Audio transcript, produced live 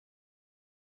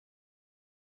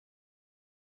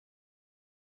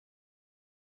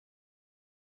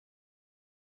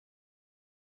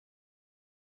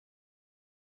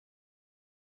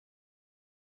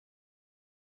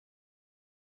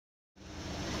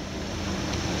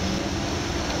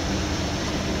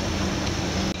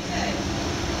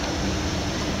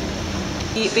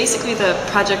Basically the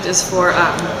project is for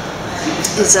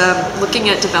looking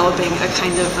at developing a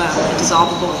kind of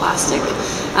dissolvable plastic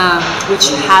which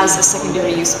has a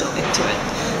secondary use built into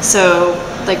it. So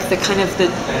like the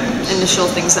initial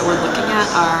things that we're looking at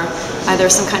are either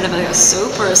some kind of a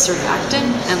soap or a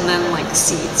surfactant, and then like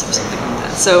seeds or something like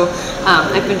that. So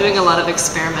I've been doing a lot of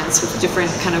experiments with different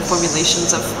kind of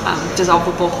formulations of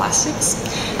dissolvable plastics,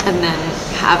 and then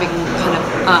having kind of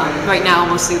right now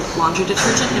mostly laundry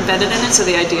detergent embedded in it. So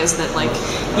the idea is that like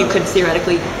you could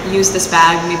theoretically use this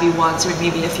bag maybe once or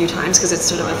maybe a few times because it's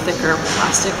sort of a thicker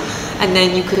plastic, and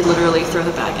then you could literally throw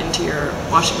the bag into your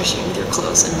washing machine with your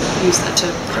clothes and use that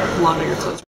to launder your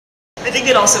clothes. I think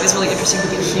it also is really interesting to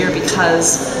be here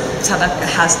because South Africa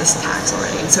has this tax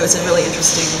already, and so it's a really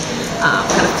interesting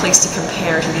kind of place to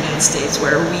compare to the United States,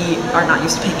 where we are not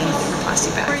used to paying anything for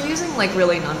plastic bags. We're using like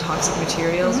really non-toxic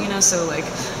materials, you know, so like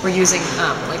we're using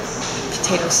like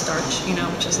potato starch, you know,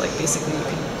 which is like basically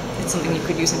it's something you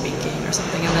could use in baking or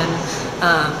something, and then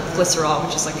glycerol,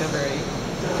 which is like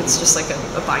it's just like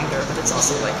a binder, but it's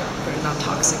also like very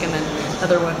non-toxic. And then the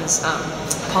other one is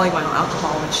polyvinyl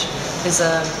alcohol, which is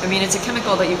I mean, it's a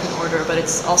chemical that you can order, but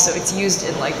it's used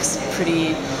in like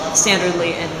pretty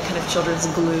standardly in kind of children's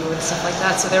glue and stuff like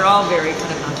that. So they're all very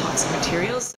kind of non-toxic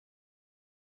materials.